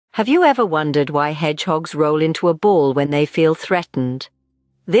Have you ever wondered why hedgehogs roll into a ball when they feel threatened?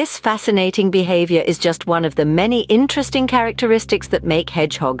 This fascinating behavior is just one of the many interesting characteristics that make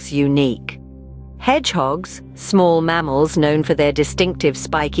hedgehogs unique. Hedgehogs, small mammals known for their distinctive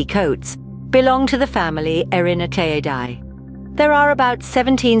spiky coats, belong to the family Erinaceidae. There are about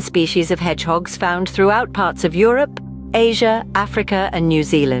 17 species of hedgehogs found throughout parts of Europe, Asia, Africa, and New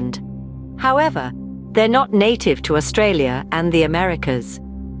Zealand. However, they're not native to Australia and the Americas.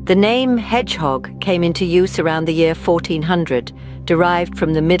 The name hedgehog came into use around the year 1400, derived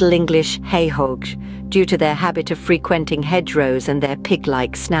from the Middle English hedgehog, due to their habit of frequenting hedgerows and their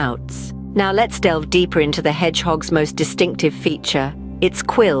pig-like snouts. Now let's delve deeper into the hedgehog's most distinctive feature, its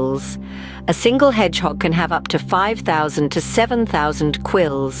quills. A single hedgehog can have up to 5,000 to 7,000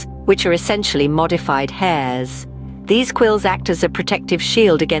 quills, which are essentially modified hairs. These quills act as a protective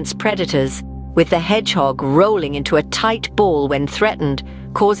shield against predators, with the hedgehog rolling into a tight ball when threatened,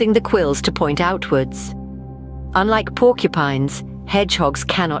 causing the quills to point outwards. Unlike porcupines, hedgehogs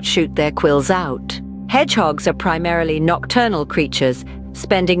cannot shoot their quills out. Hedgehogs are primarily nocturnal creatures,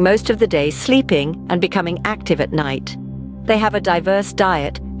 spending most of the day sleeping and becoming active at night. They have a diverse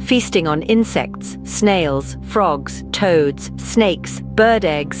diet, feasting on insects, snails, frogs, toads, snakes, bird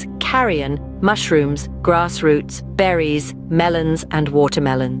eggs, carrion, mushrooms, grass roots, berries, melons, and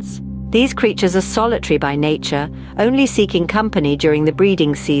watermelons. These creatures are solitary by nature, only seeking company during the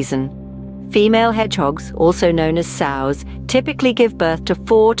breeding season. Female hedgehogs, also known as sows, typically give birth to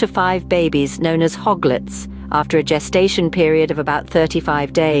 4 to 5 babies known as hoglets after a gestation period of about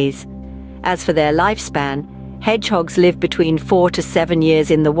 35 days. As for their lifespan, hedgehogs live between 4 to 7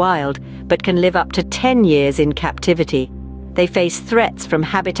 years in the wild, but can live up to 10 years in captivity. They face threats from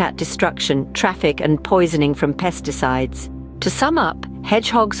habitat destruction, traffic, and poisoning from pesticides. To sum up,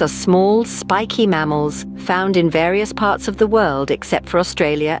 hedgehogs are small, spiky mammals found in various parts of the world except for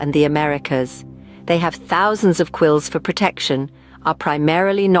Australia and the Americas. They have thousands of quills for protection, are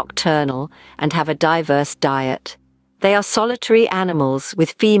primarily nocturnal, and have a diverse diet. They are solitary animals,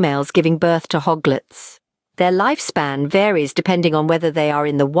 with females giving birth to hoglets. Their lifespan varies depending on whether they are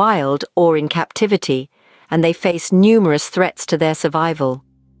in the wild or in captivity, and they face numerous threats to their survival.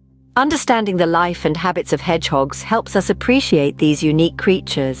 Understanding the life and habits of hedgehogs helps us appreciate these unique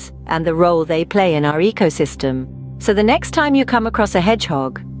creatures and the role they play in our ecosystem. So the next time you come across a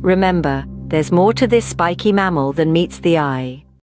hedgehog, remember, there's more to this spiky mammal than meets the eye.